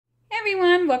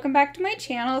everyone, welcome back to my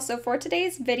channel. So for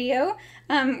today's video,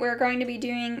 we're going to be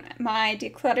doing my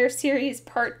Declutter series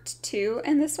part 2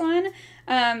 in this one.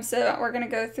 So we're going to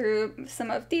go through some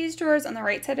of these drawers on the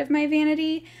right side of my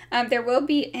vanity. There will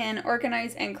be an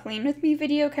Organize and Clean With Me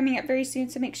video coming up very soon,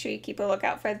 so make sure you keep a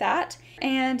lookout for that.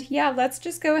 And yeah, let's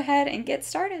just go ahead and get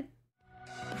started.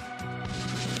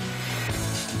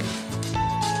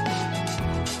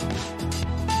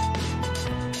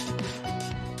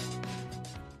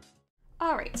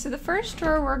 Alright, so the first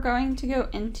drawer we're going to go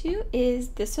into is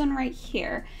this one right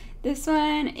here. This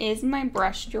one is my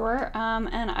brush drawer,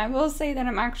 and I will say that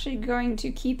I'm actually going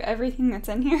to keep everything that's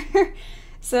in here.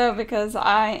 So because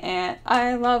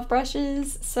I love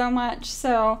brushes so much,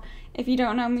 so if you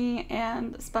don't know me,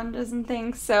 and sponges and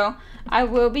things, so I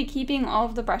will be keeping all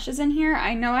of the brushes in here.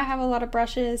 I know I have a lot of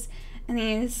brushes, and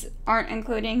these aren't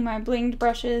including my blinged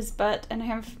brushes, and I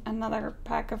have another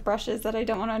pack of brushes that I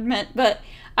don't want to admit, but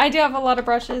I do have a lot of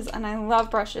brushes, and I love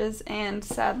brushes, and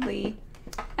sadly,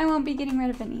 I won't be getting rid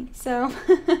of any, so,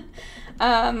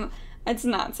 it's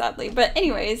not sadly, but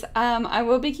anyways, I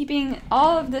will be keeping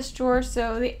all of this drawer.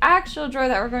 So the actual drawer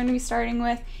that we're going to be starting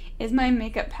with is my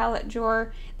makeup palette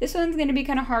drawer. This one's going to be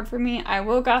kind of hard for me. I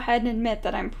will go ahead and admit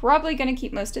that I'm probably going to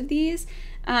keep most of these,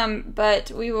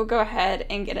 but we will go ahead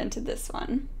and get into this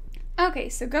one. Okay,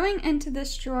 so going into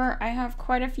this drawer, I have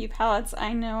quite a few palettes.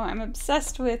 I know I'm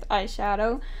obsessed with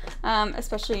eyeshadow,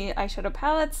 especially eyeshadow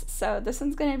palettes, so this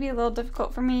one's going to be a little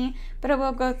difficult for me, but I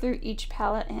will go through each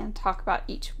palette and talk about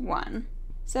each one.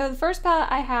 So the first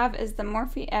palette I have is the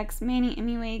Morphe X Manny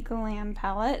MUA Glam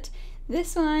palette.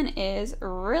 This one is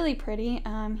really pretty.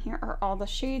 Here are all the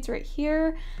shades right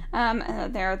here.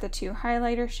 There are the two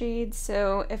highlighter shades,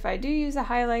 so if I do use a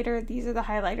highlighter, these are the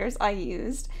highlighters I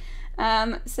used.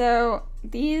 So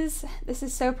this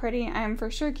is so pretty. I'm for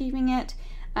sure keeping it.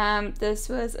 This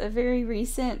was a very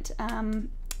recent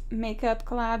makeup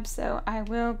collab, so I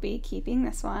will be keeping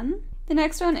this one. The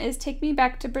next one is Take Me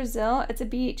Back to Brazil. It's a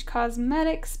BH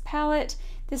Cosmetics palette.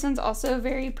 This one's also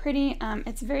very pretty.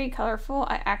 It's very colorful.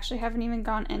 I actually haven't even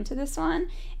gone into this one,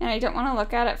 and I don't want to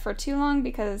look at it for too long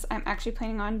because I'm actually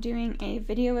planning on doing a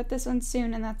video with this one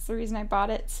soon, and that's the reason I bought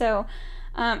it. So,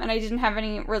 and I didn't have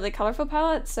any really colorful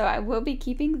palettes, so I will be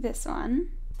keeping this one.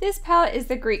 This palette is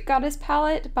the Greek Goddess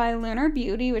palette by Lunar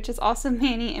Beauty, which is also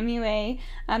Manny MUA,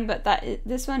 but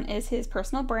this one is his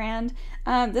personal brand.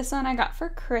 This one I got for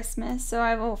Christmas, so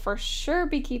I will for sure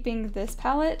be keeping this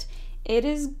palette. It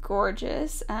is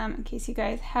gorgeous. In case you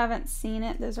guys haven't seen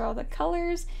it, those are all the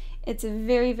colors. It's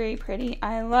very, very pretty.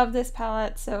 I love this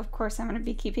palette, so of course I'm going to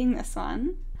be keeping this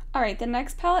one. Alright, the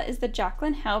next palette is the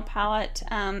Jaclyn Hill palette.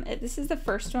 This is the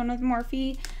first one with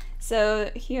Morphe. So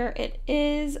here it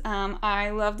is. I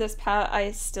love this palette.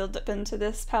 I still dip into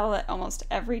this palette almost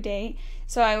every day,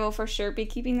 so I will for sure be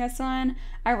keeping this one.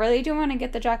 I really do want to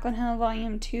get the Jaclyn Hill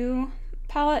Volume 2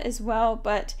 palette as well,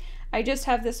 but I just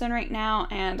have this one right now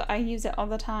and I use it all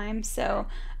the time, so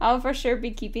I'll for sure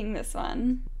be keeping this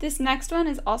one. This next one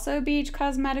is also a BH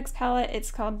Cosmetics palette.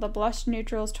 It's called the Blush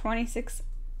Neutrals 26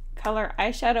 color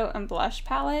eyeshadow and blush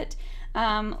palette.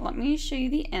 Let me show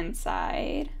you the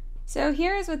inside. So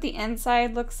here's what the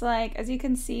inside looks like. As you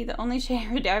can see, the only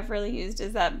shade I've really used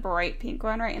is that bright pink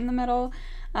one right in the middle,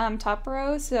 top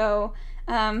row. So,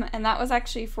 and that was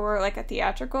actually for like a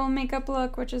theatrical makeup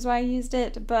look, which is why I used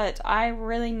it, but I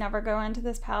really never go into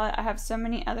this palette. I have so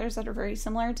many others that are very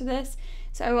similar to this,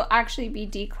 so I will actually be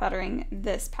decluttering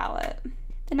this palette.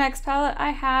 The next palette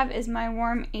I have is my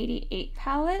Warm 88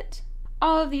 palette.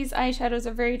 All of these eyeshadows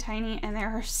are very tiny, and there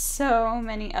are so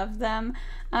many of them,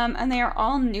 and they are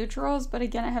all neutrals, but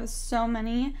again, I have so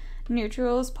many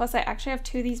neutrals, plus I actually have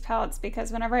two of these palettes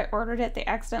because whenever I ordered it, they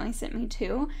accidentally sent me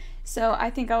two, so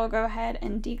I think I will go ahead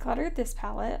and declutter this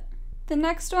palette. The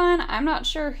next one, I'm not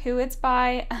sure who it's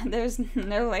by, there's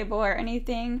no label or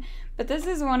anything, but this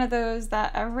is one of those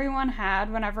that everyone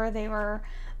had whenever they were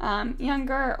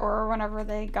younger or whenever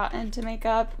they got into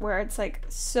makeup, where it's like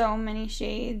so many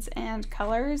shades and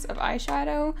colors of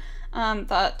eyeshadow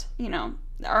that, you know,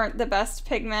 aren't the best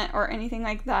pigment or anything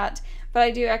like that, but I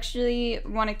do actually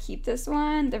want to keep this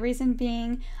one. The reason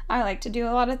being, I like to do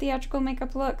a lot of theatrical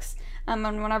makeup looks, and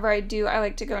whenever I do, I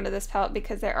like to go into this palette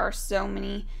because there are so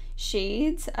many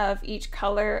shades of each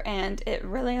color, and it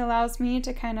really allows me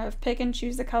to kind of pick and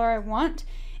choose the color I want.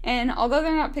 And although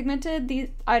they're not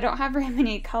pigmented, I don't have very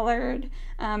many colored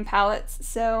palettes,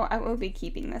 so I will be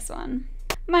keeping this one.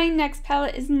 My next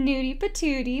palette is Nudie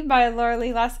Patootie by Laura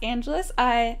Lee Los Angeles.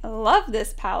 I love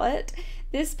this palette.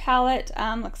 This palette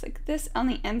looks like this on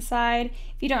the inside.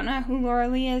 If you don't know who Laura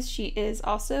Lee is, she is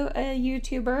also a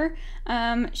YouTuber.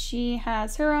 She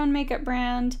has her own makeup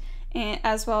brand, and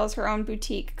as well as her own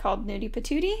boutique called Nudie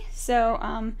Patootie. So,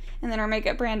 and then her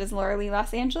makeup brand is Laura Lee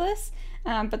Los Angeles.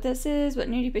 But this is what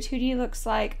Nudie Patootie looks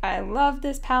like. I love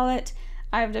this palette.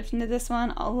 I've dipped into this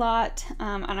one a lot,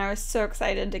 and I was so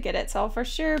excited to get it, so I'll for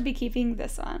sure be keeping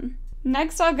this one.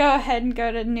 Next, I'll go ahead and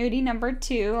go to Nudie number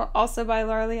 2, also by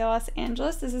Laura Lee Los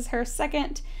Angeles. This is her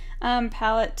second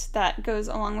palette that goes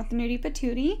along with Nudie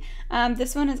Patootie.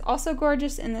 This one is also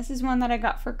gorgeous, and this is one that I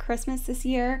got for Christmas this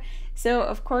year, so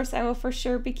of course I will for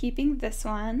sure be keeping this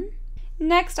one.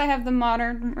 Next, I have the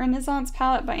Modern Renaissance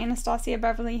palette by Anastasia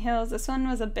Beverly Hills. This one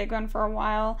was a big one for a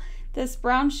while. This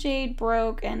brown shade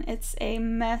broke and it's a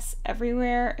mess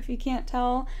everywhere if you can't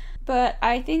tell, but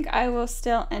I think I will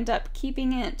still end up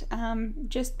keeping it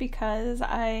just because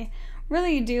I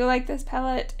really do like this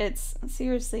palette. It's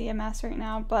seriously a mess right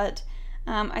now, but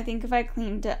I think if I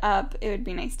cleaned it up, it would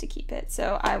be nice to keep it,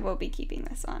 so I will be keeping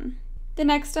this one. The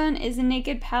next one is a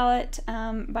Naked palette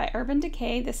by Urban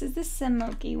Decay. This is the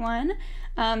smoky one.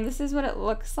 This is what it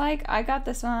looks like. I got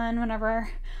this one whenever,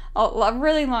 a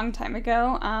really long time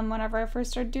ago, whenever I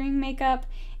first started doing makeup,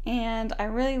 and I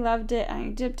really loved it. I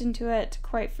dipped into it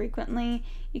quite frequently.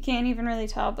 You can't even really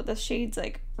tell, but the shade's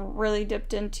like really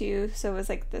dipped into, so it was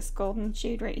like this golden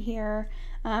shade right here,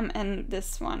 and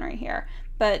this one right here.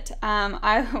 But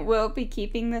I will be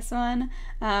keeping this one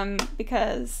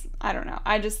because, I don't know,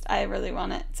 I really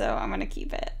want it, so I'm going to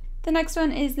keep it. The next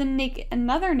one is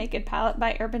another Naked palette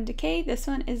by Urban Decay. This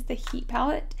one is the Heat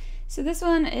palette. So this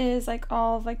one is like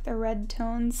all of like the red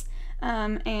tones,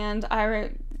 and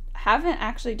I haven't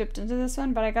actually dipped into this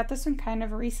one, but I got this one kind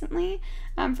of recently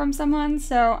from someone,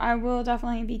 so I will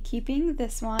definitely be keeping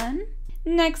this one.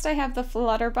 Next, I have the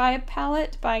Flutterby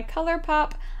palette by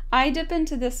ColourPop. I dip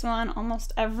into this one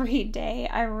almost every day.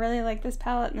 I really like this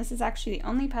palette, and this is actually the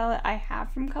only palette I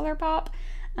have from ColourPop.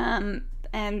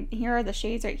 And here are the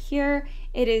shades right here.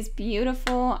 It is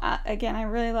beautiful. Again, I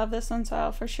really love this one, so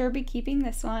I'll for sure be keeping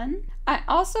this one. I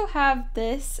also have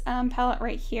this palette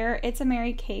right here. It's a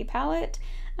Mary Kay palette.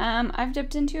 I've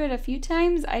dipped into it a few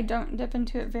times. I don't dip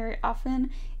into it very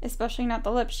often, especially not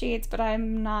the lip shades, but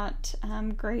I'm not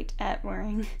great at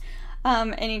wearing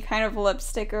any kind of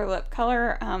lipstick or lip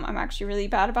color. I'm actually really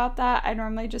bad about that. I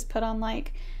normally just put on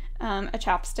like a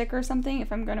chapstick or something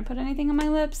if I'm going to put anything on my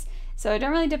lips, so I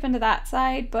don't really dip into that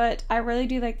side, but I really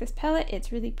do like this palette.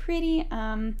 It's really pretty,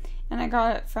 and I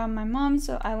got it from my mom,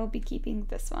 so I will be keeping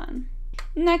this one.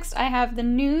 Next, I have the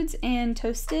Nudes and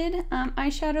Toasted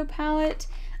eyeshadow palette.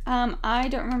 I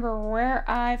don't remember where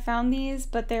I found these,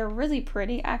 but they're really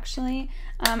pretty actually,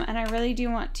 and I really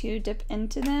do want to dip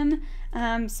into them,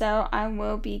 so I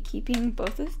will be keeping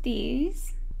both of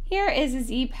these. Here is a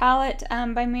Z palette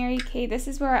by Mary Kay. This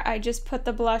is where I just put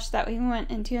the blush that we went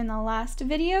into in the last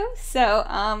video, so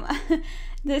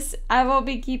I will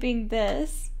be keeping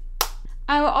this.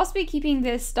 I will also be keeping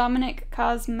this Dominic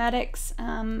Cosmetics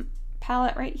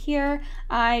palette right here.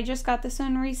 I just got this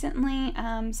one recently,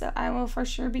 so I will for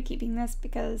sure be keeping this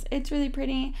because it's really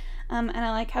pretty, and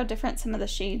I like how different some of the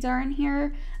shades are in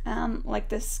here. Like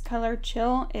this color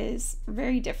Chill is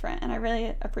very different, and I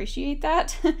really appreciate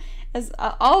that, as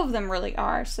all of them really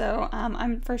are, so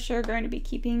I'm for sure going to be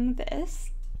keeping this.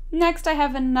 Next, I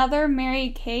have another Mary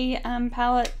Kay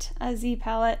palette, a Z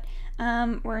palette,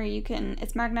 where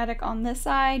it's magnetic on this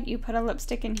side. You put a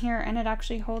lipstick in here and it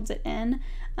actually holds it in,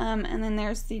 and then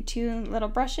there's the two little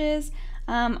brushes.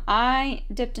 I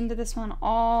dipped into this one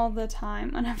all the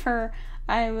time whenever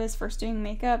I was first doing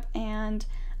makeup, and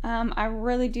I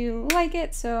really do like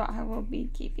it, so I will be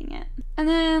keeping it. And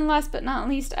then last but not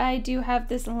least, I do have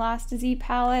this last Z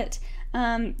palette.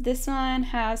 This one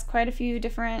has quite a few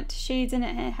different shades in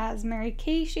it. It has Mary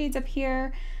Kay shades up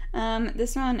here.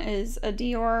 This one is a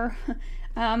Dior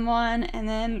one, and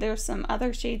then there's some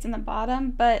other shades in the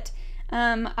bottom, but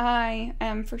I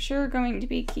am for sure going to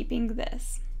be keeping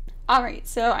this. Alright,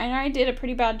 so I know I did a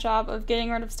pretty bad job of getting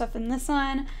rid of stuff in this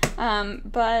one,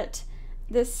 but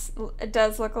this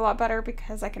does look a lot better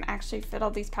because I can actually fit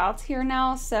all these palettes here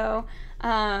now. So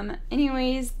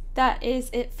anyways, that is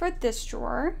it for this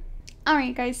drawer.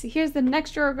 Alright guys, so here's the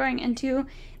next drawer we're going into.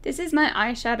 This is my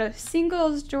eyeshadow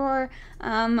singles drawer.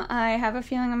 I have a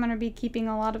feeling I'm going to be keeping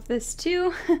a lot of this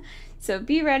too, so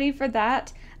be ready for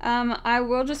that. I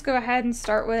will just go ahead and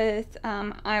start with,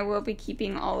 I will be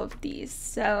keeping all of these.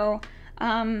 So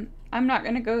I'm not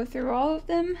going to go through all of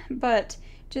them, but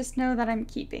just know that I'm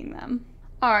keeping them.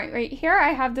 Alright, right here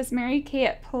I have this Mary Kay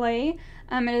at Play.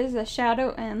 It is a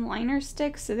shadow and liner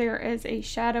stick, so there is a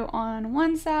shadow on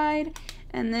one side,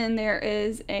 and then there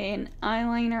is an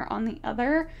eyeliner on the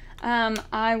other.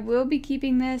 I will be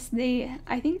keeping this.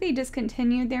 I think they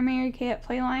discontinued their Mary Kay at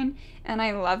Playline, and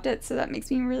I loved it, so that makes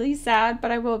me really sad,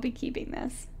 but I will be keeping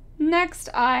this. Next,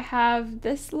 I have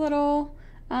this little,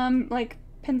 like,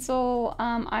 pencil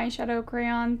eyeshadow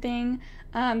crayon thing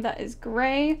that is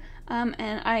gray,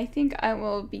 and I think I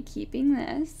will be keeping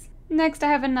this. Next, I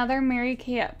have another Mary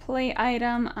Kay at Play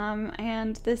item,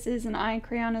 and this is an eye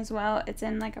crayon as well. It's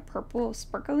in like a purple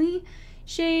sparkly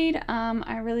shade.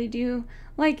 I really do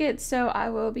like it, so I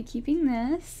will be keeping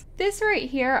this. This right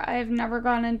here I've never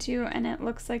gone into, and it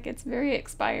looks like it's very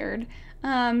expired.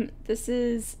 This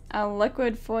is a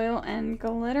liquid foil and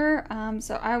glitter,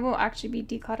 so I will actually be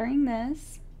decluttering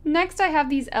this. Next, I have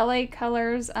these LA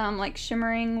Colors like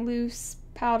shimmering loose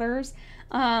powders,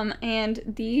 and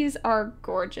these are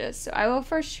gorgeous, so I will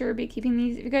for sure be keeping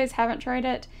these. If you guys haven't tried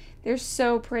it, they're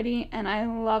so pretty, and I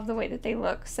love the way that they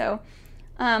look, so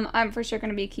I'm for sure going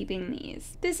to be keeping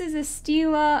these. This is a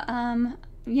Stila,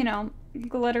 you know,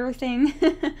 glitter thing.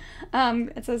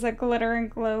 It says a glitter and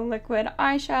glow liquid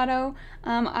eyeshadow.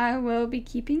 I will be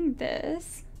keeping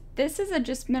this. This is a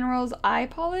Just Minerals eye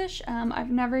polish. I've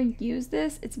never used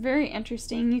this. It's very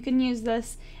interesting. You can use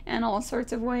this in all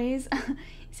sorts of ways.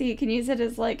 So you can use it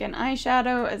as like an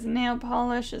eyeshadow, as nail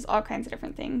polish, as all kinds of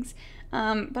different things.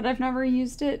 But I've never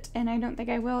used it, and I don't think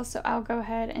I will, so I'll go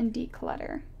ahead and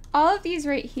declutter. All of these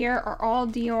right here are all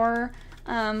Dior,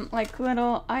 like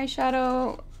little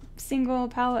eyeshadow single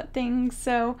palette things,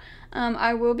 so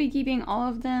I will be keeping all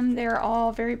of them. They're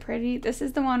all very pretty. This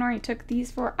is the one where I took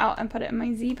these four out and put it in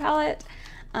my Z palette,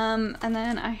 and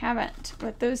then I haven't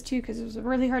with those two because it was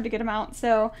really hard to get them out,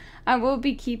 so I will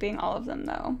be keeping all of them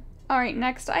though. Alright,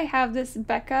 next I have this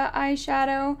Becca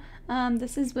eyeshadow.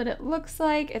 This is what it looks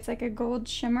like. It's like a gold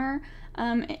shimmer.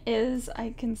 It is,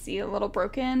 I can see, a little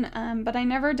broken, but I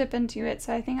never dip into it,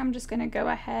 so I think I'm just going to go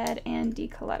ahead and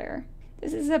declutter.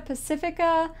 This is a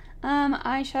Pacifica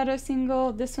eyeshadow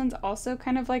single. This one's also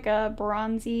kind of like a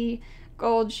bronzy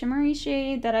gold shimmery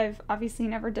shade that I've obviously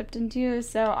never dipped into,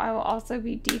 so I will also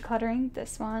be decluttering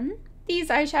this one. These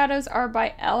eyeshadows are by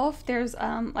e.l.f. There's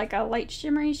like a light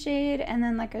shimmery shade and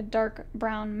then like a dark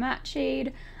brown matte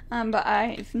shade, but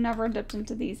I've never dipped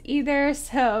into these either,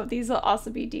 so these will also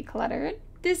be decluttered.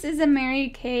 This is a Mary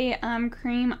Kay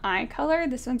cream eye color.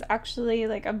 This one's actually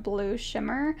like a blue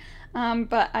shimmer,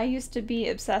 but I used to be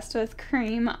obsessed with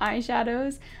cream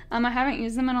eyeshadows. I haven't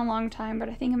used them in a long time, but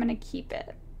I think I'm going to keep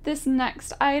it. This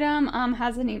next item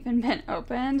hasn't even been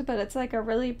opened, but it's like a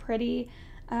really pretty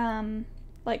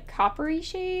like coppery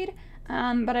shade,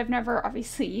 but I've never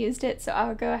obviously used it, so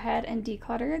I'll go ahead and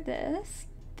declutter this.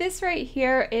 This right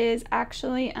here is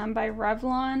actually by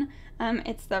Revlon.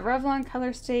 It's the Revlon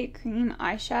Color Stay Cream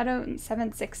Eyeshadow in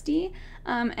 760,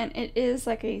 and it is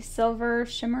like a silver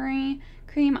shimmery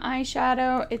cream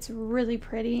eyeshadow. It's really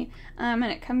pretty, and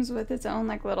it comes with its own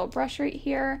like little brush right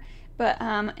here, but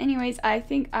anyways, I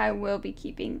think I will be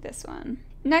keeping this one.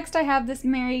 Next I have this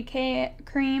Mary Kay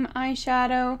cream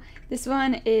eyeshadow. This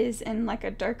one is in like a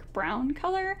dark brown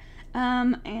color,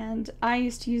 and I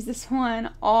used to use this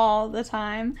one all the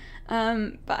time,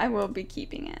 but I will be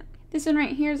keeping it. This one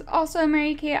right here is also a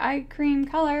Mary Kay eye cream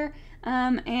color,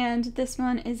 and this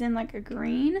one is in like a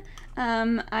green.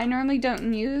 I normally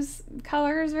don't use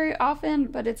colors very often,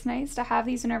 but it's nice to have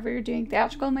these whenever you're doing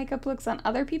theatrical makeup looks on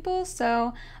other people,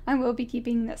 so I will be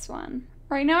keeping this one.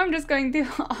 Right now I'm just going through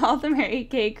all the Mary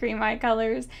Kay cream eye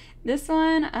colors. This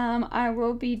one I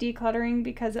will be decluttering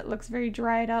because it looks very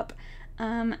dried up,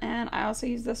 and I also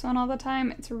use this one all the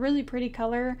time. It's a really pretty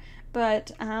color,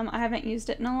 but I haven't used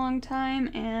it in a long time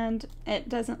and it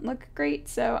doesn't look great,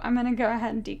 so I'm gonna go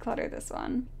ahead and declutter this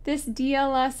one. This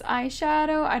DLS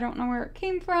eyeshadow, I don't know where it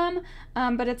came from,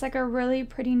 but it's like a really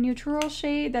pretty neutral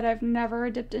shade that I've never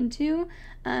dipped into.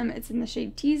 It's in the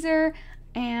shade Teaser,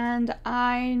 and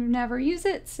I never use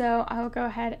it, so I will go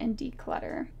ahead and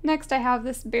declutter. Next I have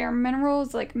this Bare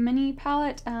Minerals like mini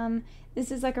palette. This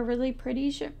is like a really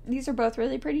pretty, these are both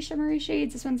really pretty shimmery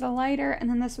shades. This one's a lighter, and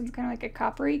then this one's kind of like a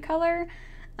coppery color.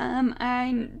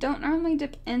 I don't normally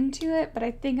dip into it, but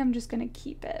I think I'm just gonna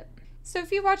keep it. So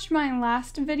if you watched my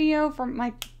last video from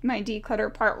my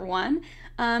declutter part 1,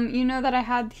 you know that I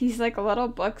had these like little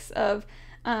books of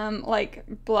like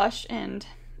blush and,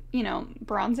 you know,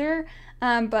 bronzer,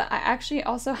 but I actually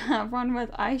also have one with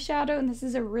eyeshadow, and this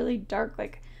is a really dark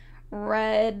like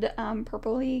red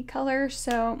purpley color,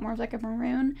 so more of like a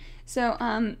maroon, so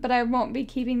but I won't be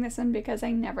keeping this one because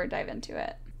I never dive into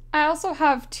it. I also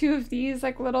have two of these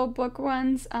like little book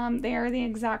ones. They are the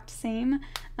exact same,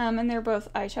 and they're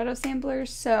both eyeshadow samplers,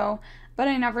 so but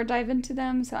I never dive into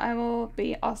them, so I will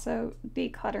be also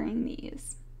decluttering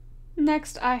these.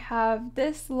 Next I have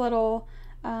this little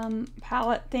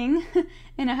palette thing,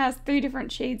 and it has 3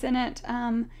 different shades in it,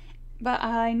 but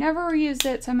I never used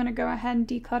it, so I'm going to go ahead and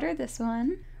declutter this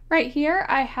one. Right here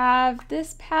I have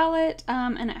this palette,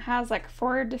 and it has like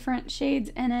 4 different shades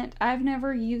in it. I've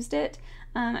never used it.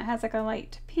 It has like a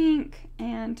light pink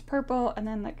and purple, and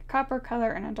then like a copper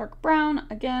color and a dark brown.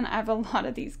 Again, I have a lot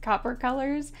of these copper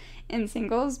colors in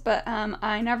singles, but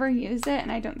I never use it,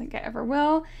 and I don't think I ever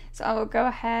will. So I will go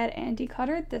ahead and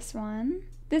declutter this one.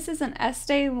 This is an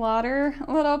Estee Lauder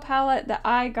little palette that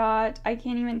I got, I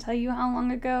can't even tell you how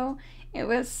long ago. It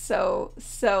was so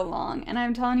long, and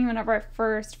I'm telling you, whenever I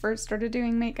first started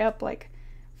doing makeup, like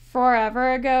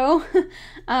forever ago,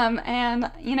 and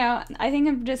you know, I think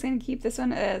I'm just gonna keep this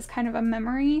one as kind of a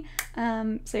memory,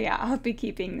 so yeah, I'll be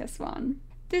keeping this one.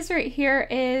 This right here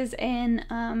is an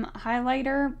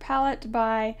highlighter palette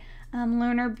by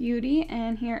Lunar Beauty,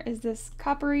 and here is this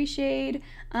coppery shade.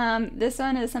 This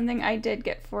one is something I did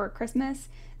get for Christmas,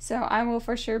 so I will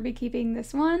for sure be keeping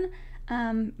this one.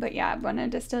 But yeah, I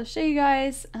wanted to still show you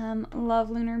guys. Love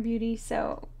Lunar Beauty,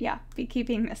 so yeah, be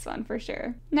keeping this one for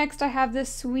sure. Next I have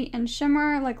this Sweet and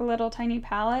Shimmer, like a little tiny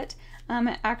palette.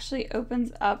 It actually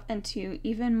opens up into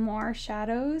even more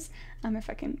shadows. If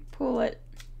I can pull it.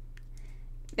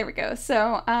 There we go.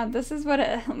 So this is what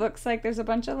it looks like. There's a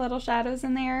bunch of little shadows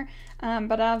in there,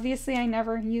 but obviously I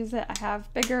never use it. I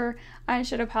have bigger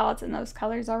eyeshadow palettes in those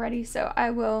colors already, so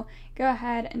I will go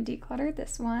ahead and declutter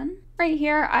this one. Right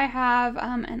here I have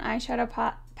an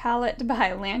eyeshadow palette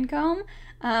by Lancome.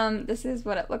 This is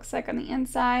what it looks like on the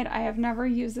inside. I have never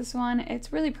used this one.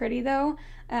 It's really pretty though,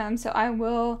 so I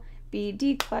will be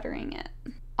decluttering it.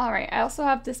 Alright, I also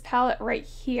have this palette right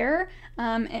here.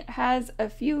 It has a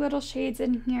few little shades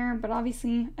in here, but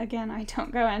obviously, again, I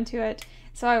don't go into it,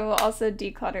 so I will also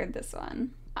declutter this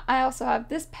one. I also have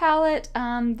this palette.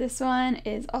 This one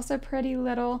is also pretty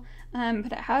little,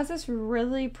 but it has this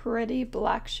really pretty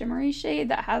black shimmery shade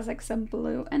that has like some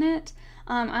blue in it.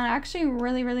 And I actually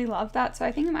really love that, so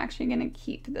I think I'm actually going to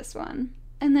keep this one.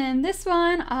 And then this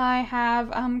one, I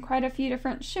have quite a few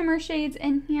different shimmer shades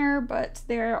in here, but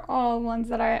they're all ones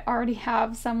that I already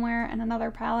have somewhere in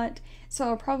another palette, so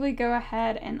I'll probably go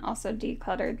ahead and also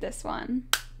declutter this one.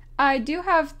 I do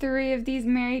have 3 of these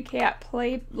Mary Kay at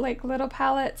Play like little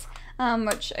palettes,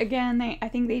 which again, I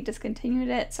think they discontinued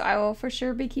it, so I will for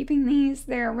sure be keeping these.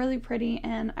 They're really pretty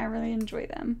and I really enjoy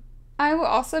them. I will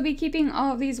also be keeping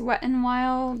all of these Wet n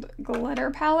Wild glitter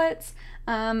palettes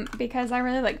because I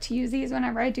really like to use these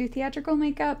whenever I do theatrical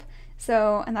makeup,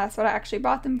 and that's what I actually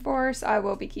bought them for, so I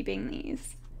will be keeping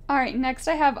these. Alright, next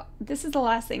I have, this is the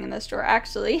last thing in this drawer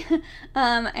actually,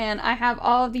 and I have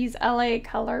all of these LA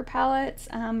color palettes,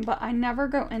 but I never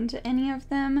go into any of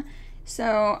them,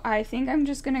 so I think I'm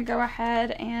just going to go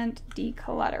ahead and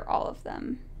declutter all of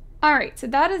them. Alright, so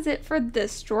that is it for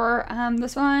this drawer.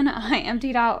 This one I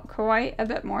emptied out quite a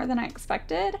bit more than I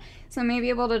expected, so I may be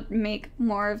able to make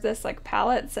more of this like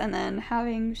palettes and then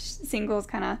having singles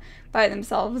kind of by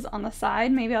themselves on the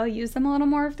side. Maybe I'll use them a little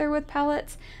more if they're with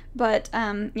palettes, but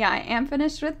yeah, I am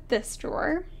finished with this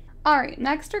drawer. Alright,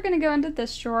 next we're going to go into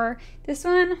this drawer. This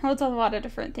one holds a lot of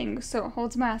different things. So it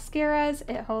holds mascaras,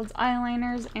 it holds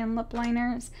eyeliners and lip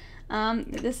liners.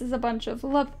 This is a bunch of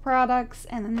lip products,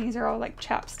 and then these are all like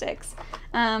chapsticks.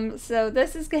 So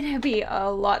this is going to be a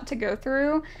lot to go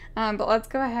through, but let's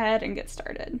go ahead and get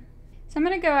started. So I'm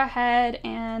going to go ahead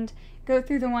and go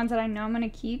through the ones that I know I'm going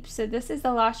to keep. So this is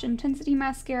the Lash Intensity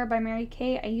Mascara by Mary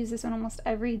Kay. I use this one almost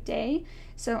every day,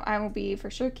 so I will be for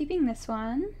sure keeping this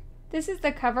one. This is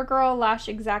the CoverGirl Lash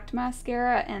Exact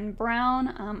Mascara in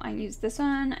brown. I use this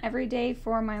one every day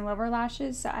for my lower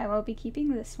lashes, so I will be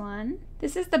keeping this one.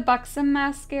 This is the Buxom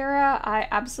Mascara. I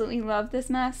absolutely love this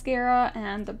mascara,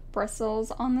 and the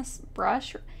bristles on this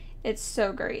brush, it's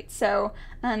so great. So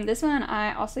this one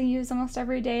I also use almost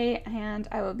every day, and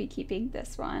I will be keeping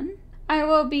this one. I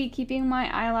will be keeping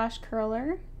my eyelash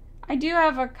curler. I do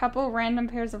have a couple random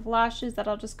pairs of lashes that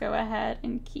I'll just go ahead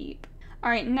and keep.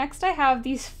 Alright, next I have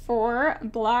these 4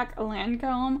 black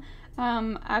Lancome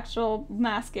actual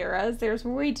mascaras. There's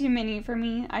way too many for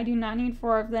me. I do not need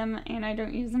 4 of them, and I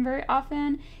don't use them very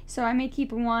often, so I may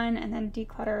keep 1 and then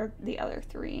declutter the other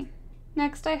 3.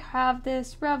 Next I have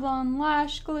this Revlon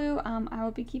Lash Glue. I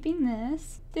will be keeping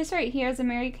this. This right here is a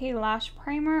Mary Kay Lash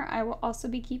Primer. I will also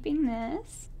be keeping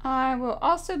this. I will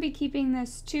also be keeping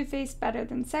this Too Faced Better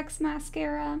Than Sex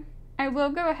mascara. I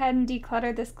will go ahead and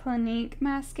declutter this Clinique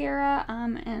mascara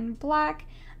in black.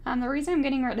 The reason I'm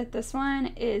getting rid of this one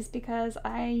is because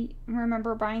I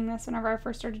remember buying this whenever I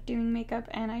first started doing makeup,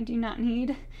 and I do not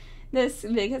need this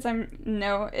because I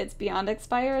know it's beyond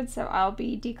expired, so I'll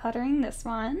be decluttering this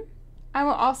one. I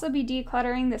will also be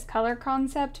decluttering this Color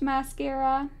Concept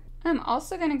mascara. I'm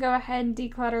also going to go ahead and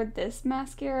declutter this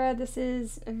mascara. This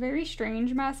is a very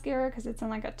strange mascara because it's in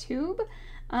like a tube.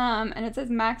 And it says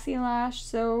Maxi Lash,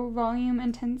 so volume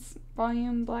intense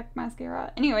volume black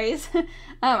mascara. Anyways,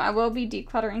 I will be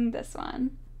decluttering this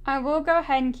one. I will go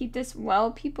ahead and keep this Well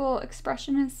People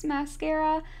Expressionist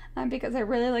mascara because I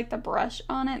really like the brush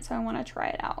on it, so I want to try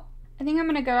it out. I think I'm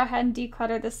going to go ahead and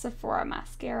declutter this Sephora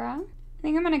mascara. I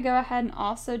think I'm going to go ahead and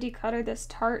also declutter this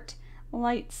Tarte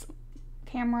Lights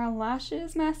Camera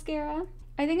Lashes mascara.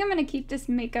 I think I'm going to keep this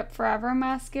Makeup Forever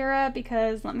mascara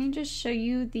because let me just show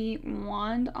you the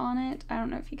wand on it. I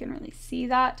don't know if you can really see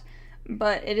that,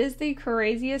 but it is the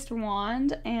craziest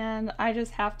wand and I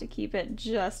just have to keep it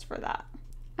just for that.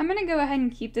 I'm going to go ahead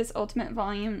and keep this Ultimate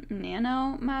Volume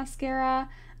Nano mascara.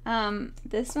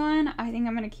 This one, I think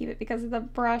I'm going to keep it because of the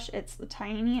brush. It's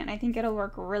tiny and I think it'll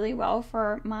work really well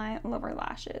for my lower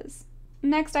lashes.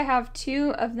 Next, I have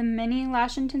two of the mini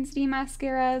lash intensity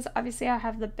mascaras. Obviously, I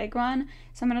have the big one,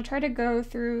 so I'm going to try to go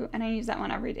through, and I use that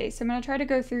one every day, so I'm going to try to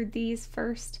go through these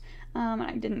first.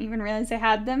 I didn't even realize I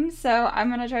had them, so I'm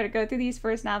going to try to go through these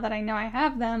first now that I know I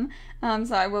have them,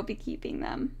 so I will be keeping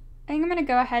them. I think I'm going to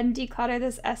go ahead and declutter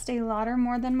this Estee Lauder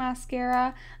More Than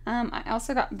mascara. I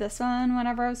also got this one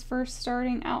whenever I was first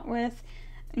starting out with,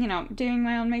 doing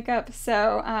my own makeup,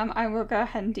 so I will go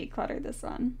ahead and declutter this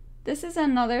one. This is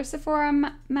another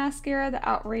Sephora mascara, the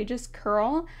Outrageous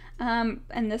Curl,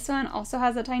 and this one also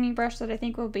has a tiny brush that I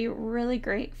think will be really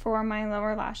great for my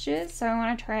lower lashes, so I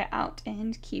want to try it out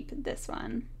and keep this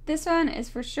one. This one is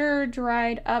for sure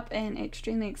dried up and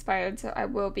extremely expired, so I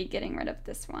will be getting rid of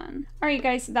this one. Alright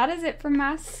guys, so that is it for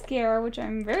mascara, which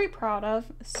I'm very proud of.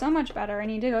 So much better. I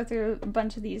need to go through a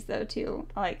bunch of these though too.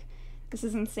 Like, this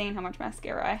is insane how much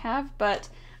mascara I have, but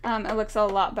it looks a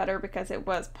lot better because it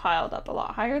was piled up a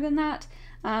lot higher than that.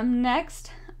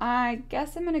 Next, I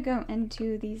guess I'm going to go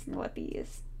into these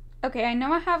lippies. Okay, I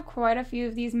know I have quite a few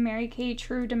of these Mary Kay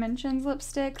True Dimensions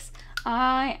lipsticks.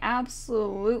 I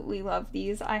absolutely love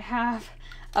these. I have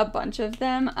a bunch of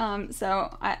them,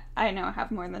 so I know I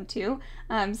have more than two.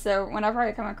 So whenever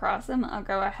I come across them, I'll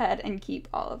go ahead and keep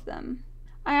all of them.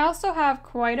 I also have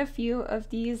quite a few of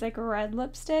these like red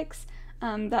lipsticks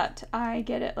that I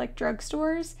get at like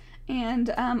drugstores, and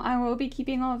I will be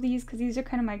keeping all of these because these are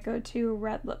kind of my go-to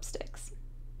red lipsticks.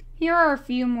 Here are a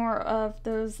few more of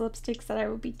those lipsticks that I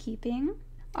will be keeping.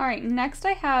 Alright, next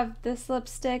I have this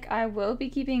lipstick. I will be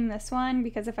keeping this one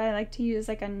because if I like to use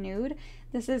like a nude,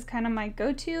 this is kind of my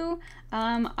go-to.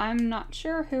 I'm not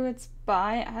sure who it's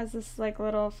by. It has this like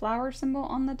little flower symbol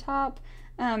on the top,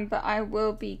 but I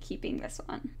will be keeping this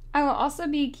one. I will also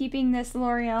be keeping this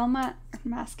L'Oreal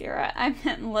mascara. I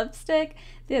meant lipstick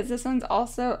because this one's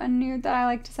also a nude that I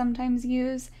like to sometimes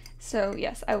use. So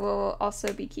yes, I will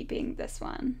also be keeping this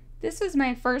one. This was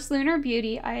my first Lunar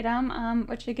Beauty item,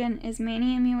 which again is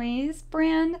Manny MUA's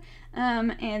brand,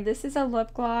 and this is a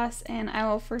lip gloss, and I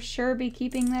will for sure be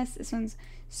keeping this. This one's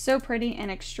so pretty and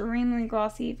extremely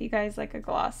glossy if you guys like a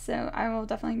gloss, so I will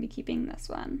definitely be keeping this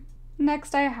one.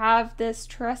 Next I have this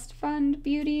Trust Fund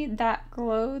Beauty That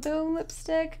Glow Though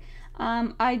lipstick.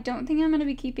 I don't think I'm going to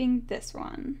be keeping this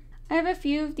one. I have a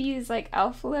few of these like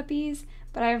elf lippies,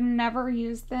 but I've never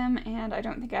used them and I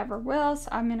don't think I ever will, so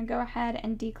I'm going to go ahead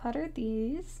and declutter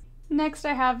these. Next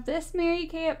I have this Mary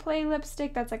Kay at Play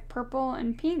lipstick that's like purple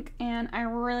and pink, and I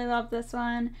really love this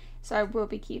one, so I will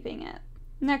be keeping it.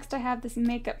 Next I have this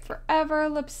Makeup Forever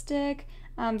lipstick.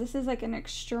 This is like an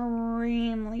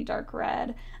extremely dark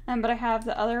red, but I have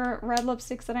the other red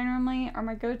lipsticks that I normally are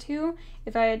my go-to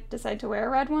if I decide to wear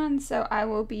a red one, so I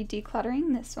will be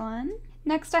decluttering this one.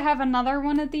 Next I have another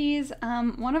one of these.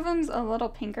 One of them's a little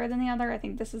pinker than the other. I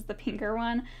think this is the pinker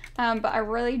one, but I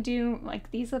really do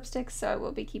like these lipsticks, so I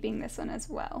will be keeping this one as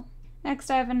well. Next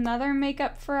I have another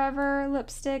Makeup Forever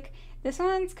lipstick. This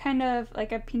one's kind of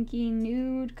like a pinky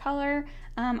nude color.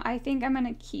 I think I'm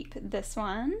gonna keep this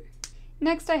one.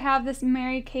 Next I have this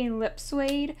Mary Kay Lip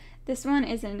Suede. This one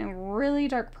is in a really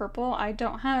dark purple. I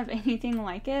don't have anything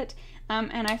like it,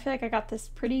 and I feel like I got this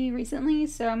pretty recently,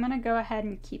 so I'm going to go ahead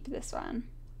and keep this one.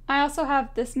 I also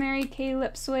have this Mary Kay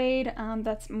Lip Suede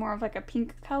that's more of like a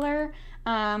pink color,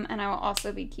 and I will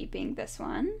also be keeping this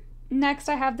one. Next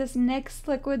I have this NYX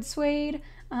Liquid Suede,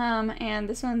 and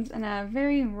this one's in a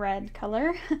very red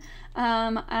color.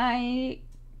 I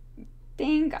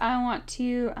think I want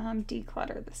to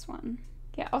declutter this one.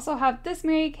 Okay, I also have this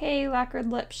Mary Kay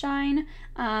Lacquered Lip Shine.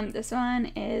 This one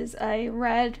is a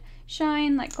red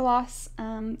shine, like gloss,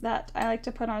 that I like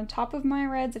to put on top of my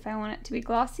reds if I want it to be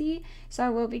glossy, so I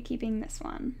will be keeping this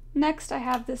one. Next, I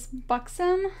have this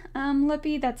Buxom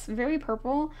lippy that's very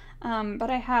purple, but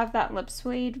I have that Lip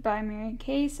Suede by Mary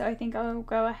Kay, so I think I'll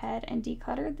go ahead and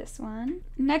declutter this one.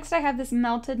 Next, I have this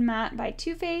Melted Matte by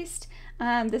Too Faced.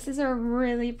 This is a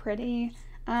really pretty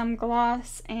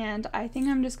gloss, and I think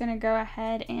I'm just gonna go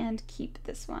ahead and keep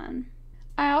this one.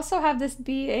 I also have this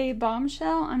BA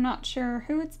Bombshell. I'm not sure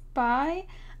who it's by,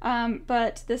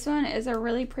 but this one is a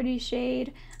really pretty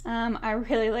shade. I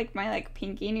really like my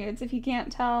pinky nudes, if you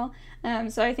can't tell,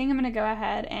 so I think I'm gonna go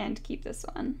ahead and keep this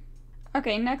one.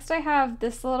 Okay, next I have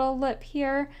this little lip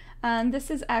here. This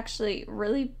is actually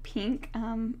really pink.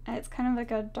 It's kind of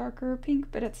like a darker pink,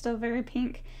 but it's still very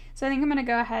pink, so I think I'm gonna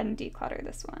go ahead and declutter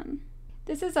this one.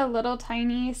 This is a little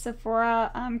tiny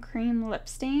Sephora cream lip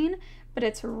stain, but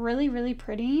it's really, really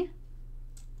pretty.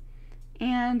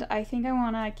 And I think I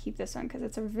want to keep this one because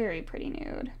it's a very pretty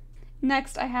nude.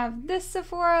 Next, I have this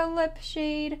Sephora lip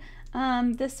shade.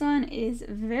 This one is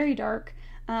very dark,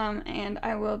 and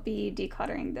I will be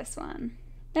decluttering this one.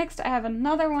 Next, I have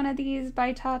another one of these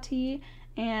by Tati,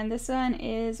 and this one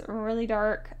is really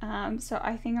dark, so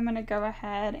I think I'm going to go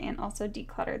ahead and also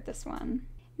declutter this one.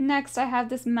 Next, I have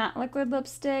this matte liquid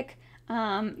lipstick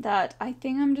that I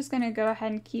think I'm just going to go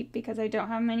ahead and keep because I don't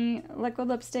have many liquid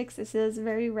lipsticks. This is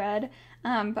very red,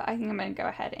 but I think I'm going to go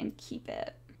ahead and keep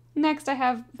it. Next, I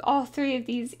have all three of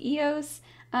these EOS,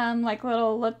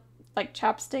 little lip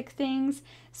chapstick things.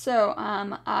 So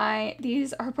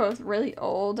these are both really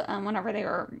old, whenever they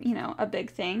were, a big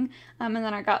thing. And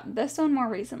then I got this one more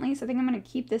recently, so I think I'm going to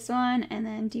keep this one and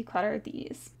then declutter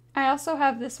these. I also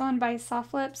have this one by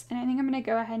Soft Lips, and I think I'm going to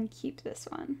go ahead and keep this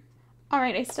one.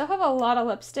 Alright, I still have a lot of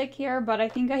lipstick here, but I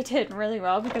think I did really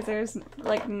well because there's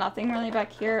nothing really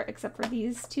back here except for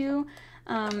these two,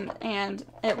 and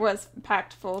it was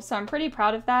packed full, so I'm pretty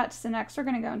proud of that. So next we're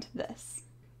going to go into this.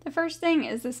 The first thing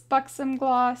is this Buxom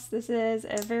gloss. This is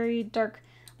a very dark,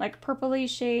 purpley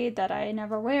shade that I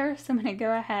never wear, so I'm going to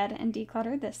go ahead and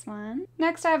declutter this one.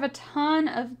 Next, I have a ton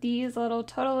of these little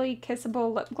Totally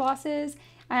Kissable lip glosses.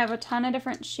 I have a ton of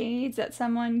different shades that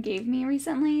someone gave me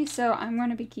recently, so I'm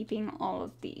going to be keeping all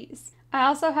of these. I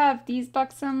also have these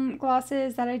Buxom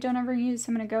glosses that I don't ever use, so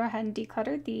I'm going to go ahead and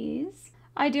declutter these.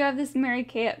 I do have this Mary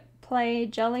Kay at Play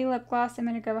Jelly Lip Gloss I'm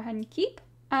going to go ahead and keep.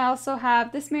 I also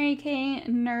have this Mary Kay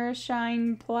Nourish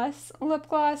Shine Plus lip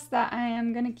gloss that I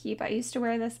am going to keep. I used to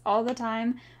wear this all the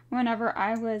time whenever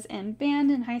I was in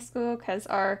band in high school because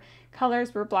our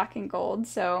colors were black and gold,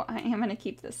 so I am going to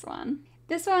keep this one.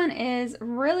 This one is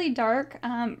really dark,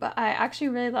 but I actually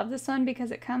really love this one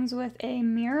because it comes with a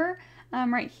mirror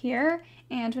right here,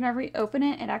 and whenever you open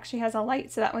it, it actually has a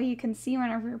light, so that way you can see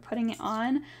whenever you're putting it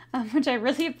on, which I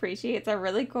really appreciate. It's a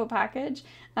really cool package,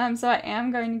 so I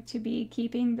am going to be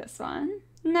keeping this one.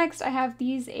 Next, I have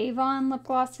these Avon lip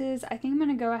glosses. I think I'm going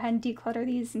to go ahead and declutter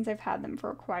these since I've had them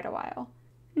for quite a while.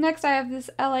 Next, I have this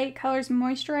LA Colors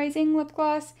Moisturizing Lip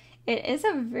Gloss. It is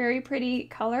a very pretty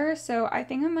color, so I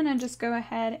think I'm going to just go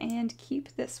ahead and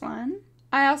keep this one.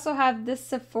 I also have this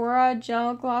Sephora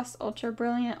Gel Gloss Ultra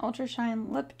Brilliant Ultra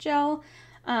Shine Lip Gel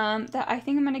that I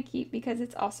think I'm going to keep because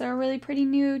it's also a really pretty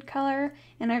nude color,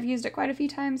 and I've used it quite a few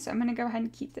times, so I'm going to go ahead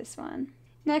and keep this one.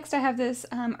 Next, I have this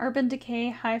Urban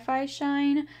Decay Hi-Fi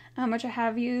Shine, which I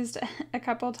have used a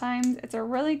couple times. It's a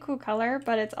really cool color,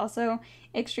 but it's also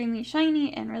extremely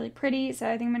shiny and really pretty, so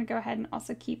I think I'm going to go ahead and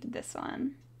also keep this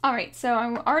one. Alright, so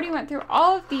I already went through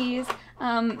all of these.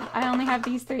 I only have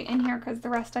these three in here because the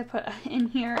rest I put in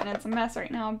here, and it's a mess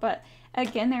right now, but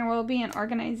again, there will be an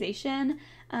organization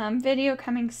video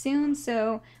coming soon,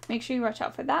 so make sure you watch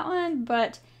out for that one.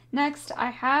 But next,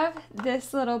 I have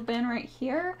this little bin right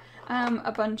here,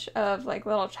 a bunch of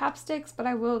little chapsticks, but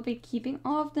I will be keeping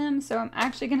all of them, so I'm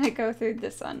actually going to go through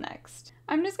this one next.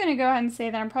 I'm just going to go ahead and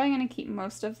say that I'm probably going to keep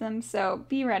most of them, so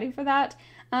be ready for that.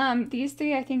 These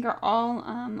three I think are all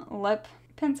lip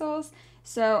pencils,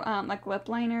 so lip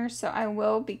liners, so I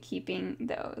will be keeping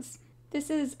those. This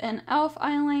is an e.l.f.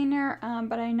 eyeliner,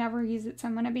 but I never use it, so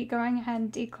I'm going to be going ahead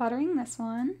and decluttering this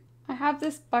one. I have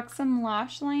this Buxom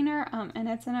lash liner, and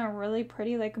it's in a really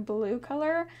pretty blue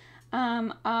color.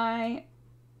 I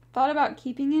thought about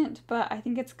keeping it, but I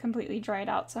think it's completely dried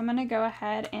out, so I'm going to go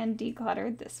ahead and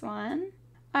declutter this one.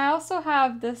 I also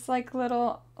have this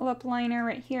little lip liner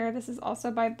right here. This is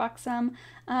also by Buxom,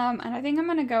 and I think I'm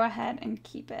going to go ahead and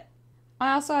keep it.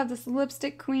 I also have this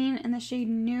Lipstick Queen in the shade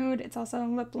Nude. It's also a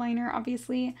lip liner,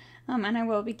 obviously, and I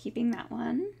will be keeping that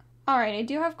one. Alright, I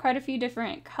do have quite a few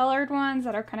different colored ones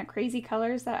that are kind of crazy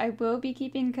colors that I will be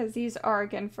keeping because these are,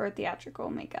 again, for theatrical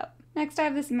makeup. Next, I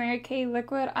have this Mary Kay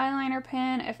liquid eyeliner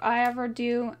pen. If I ever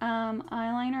do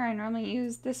eyeliner, I normally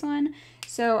use this one,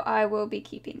 so I will be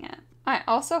keeping it. I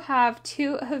also have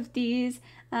 2 of these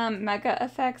Mega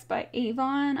Effects by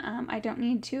Avon. I don't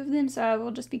need 2 of them, so I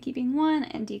will just be keeping one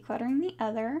and decluttering the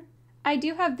other. I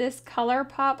do have this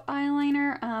ColourPop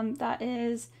eyeliner that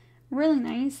is really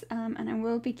nice, and I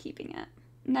will be keeping it.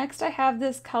 Next, I have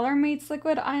this ColorMates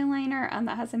liquid eyeliner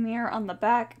that has a mirror on the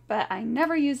back, but I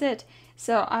never use it,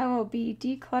 so I will be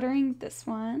decluttering this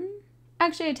one.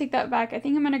 Actually, I take that back. I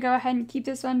think I'm going to go ahead and keep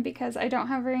this one because I don't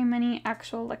have very many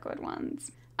actual liquid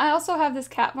ones. I also have this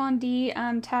Kat Von D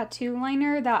tattoo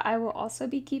liner that I will also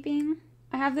be keeping.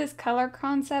 I have this Color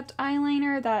Concept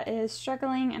eyeliner that is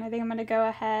struggling, and I think I'm going to go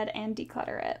ahead and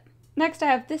declutter it. Next, I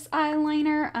have this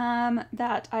eyeliner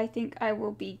that I think I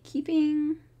will be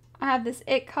keeping. I have this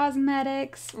IT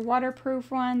Cosmetics waterproof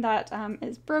one that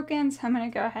is broken, so I'm going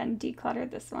to go ahead and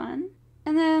declutter this one.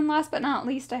 And then last but not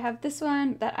least, I have this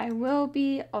one that I will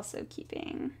be also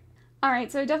keeping.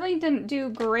 Alright, so I definitely didn't do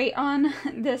great on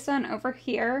this one over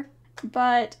here,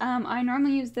 but I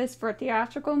normally use this for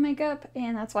theatrical makeup,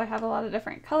 and that's why I have a lot of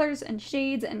different colors and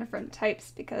shades and different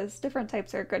types, because different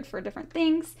types are good for different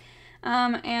things.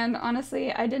 And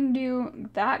honestly, I didn't do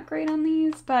that great on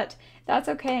these, but that's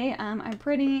okay. I'm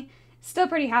still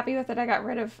pretty happy with it. I got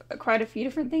rid of quite a few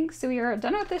different things, so we are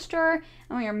done with this drawer,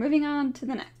 and we are moving on to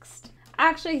the next.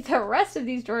 Actually, the rest of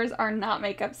these drawers are not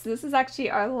makeup, so this is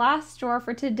actually our last drawer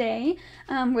for today,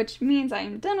 which means I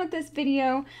am done with this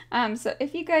video. So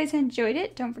if you guys enjoyed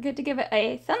it, don't forget to give it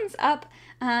a thumbs up,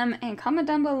 and comment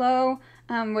down below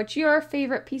what your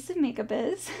favorite piece of makeup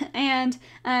is. And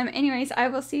anyways, I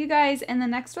will see you guys in the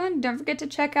next one. Don't forget to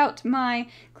check out my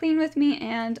Clean With Me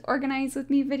and Organize With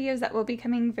Me videos that will be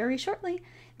coming very shortly.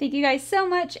 Thank you guys so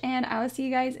much, and I will see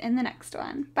you guys in the next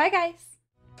one. Bye,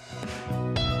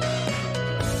 guys!